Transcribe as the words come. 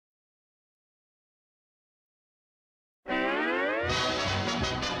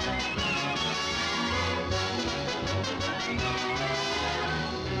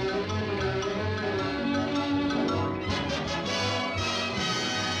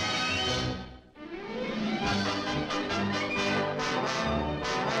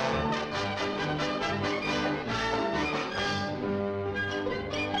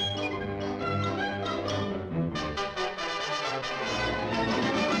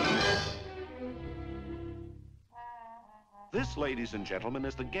This, ladies and gentlemen,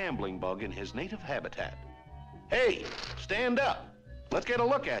 is the gambling bug in his native habitat. Hey, stand up. Let's get a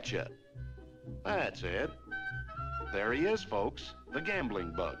look at you. That's it. There he is, folks, the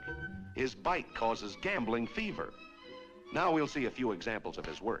gambling bug. His bite causes gambling fever. Now we'll see a few examples of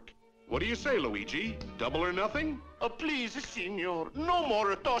his work. What do you say, Luigi? Double or nothing? Please, senor, no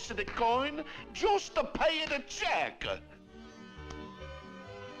more toss the coin, just pay the check.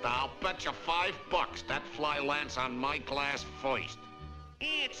 I'll bet you $5 that fly lands on my glass first.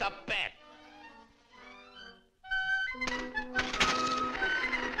 It's a bet.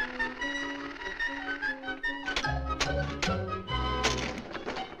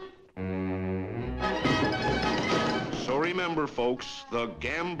 So remember, folks, the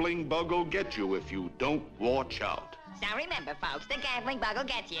gambling bug will get you if you don't watch out. So remember, folks, the gambling bug will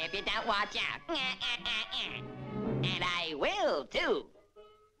get you if you don't watch out. And I will, too.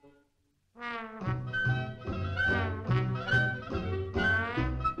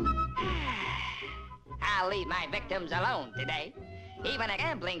 I'll leave my victims alone today. Even a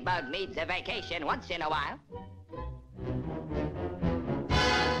gambling bug needs a vacation once in a while.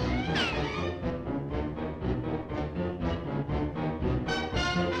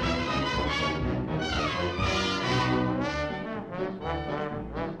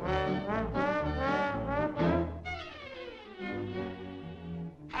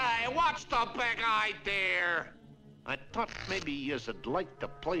 Hey, what's the big idea? I thought maybe you'd like to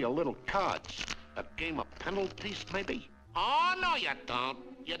play a little cards. A game of penalties, maybe? Oh, no, you don't.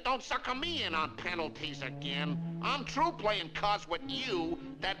 You don't sucker me in on penalties again. I'm through playing cards with you.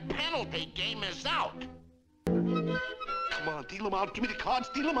 That penalty game is out. Come on, deal them out. Give me the cards.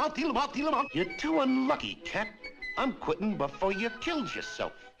 Deal them out, deal them out, deal them out. You're too unlucky, Cat. I'm quitting before you killed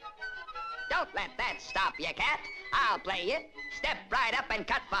yourself. Don't let that stop you, Cat. I'll play you. Step right up and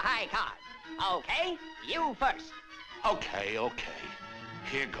cut for high card. Okay? You first. Okay.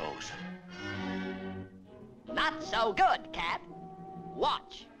 Here goes. Not so good, Cat.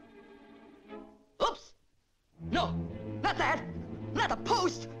 Watch. Oops. No, not that. Not the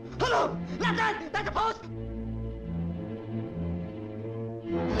post. Oh, no, not that. Not the post.